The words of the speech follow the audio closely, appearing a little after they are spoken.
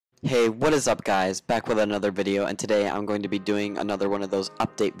Hey, what is up guys? Back with another video, and today I'm going to be doing another one of those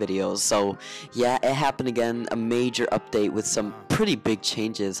update videos. So, yeah, it happened again, a major update with some pretty big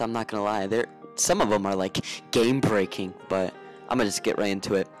changes. I'm not gonna lie, some of them are like game-breaking, but I'm gonna just get right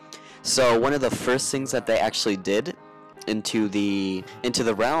into it. So, one of the first things that they actually did into the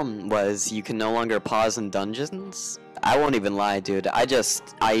realm was you can no longer pause in dungeons. I won't even lie, dude.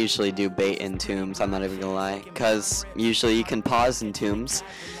 I usually do bait in tombs. I'm not even gonna lie, cause usually you can pause in tombs,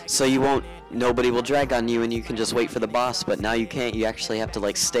 so nobody will drag on you, and you can just wait for the boss. But now you can't. You actually have to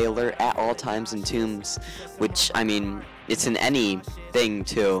like stay alert at all times in tombs, which I mean, it's in any thing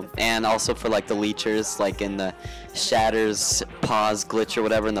too, and also for like the leechers, like in the shatters pause glitch or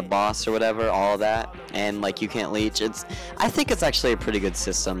whatever in the boss or whatever, all of that, and like you can't leech. I think it's actually a pretty good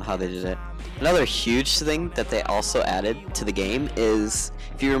system how they did it. Another huge thing that they also added to the game is,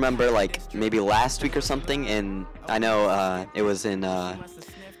 if you remember, like maybe last week or something, and I know it was in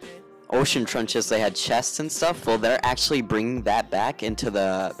Ocean Trenches, they had chests and stuff. Well, they're actually bringing that back into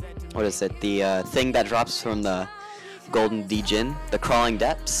the, what is it, the thing that drops from the Golden Djinn, the Crawling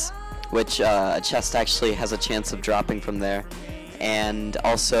Depths, which a chest actually has a chance of dropping from there, and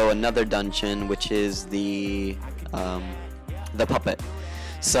also another dungeon, which is the puppet.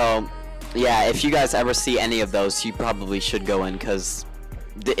 So yeah, if you guys ever see any of those, you probably should go in, because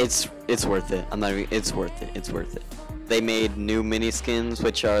it's worth it. It's worth it. It's worth it. They made new mini skins,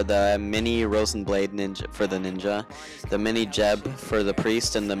 which are the mini Rosenblade ninja for the ninja, the mini Jeb for the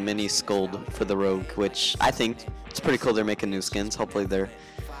priest, and the mini Skuld for the rogue, which I think it's pretty cool. They're making new skins. Hopefully they're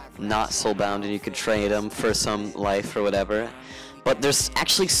not soulbound and you could trade them for some life or whatever. But they're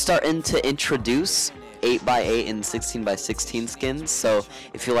actually starting to introduce 8x8 and 16x16 skins. So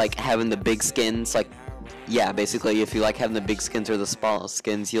if you like having the big skins, like, yeah, basically if you like having the big skins or the small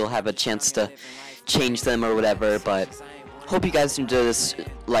skins, you'll have a chance to change them or whatever. But hope you guys enjoy this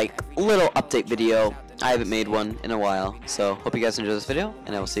like little update video. I haven't made one in a while, so hope you guys enjoy this video,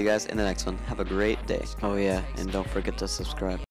 and I will see you guys in the next one. Have a great day. Oh yeah, and don't forget to subscribe.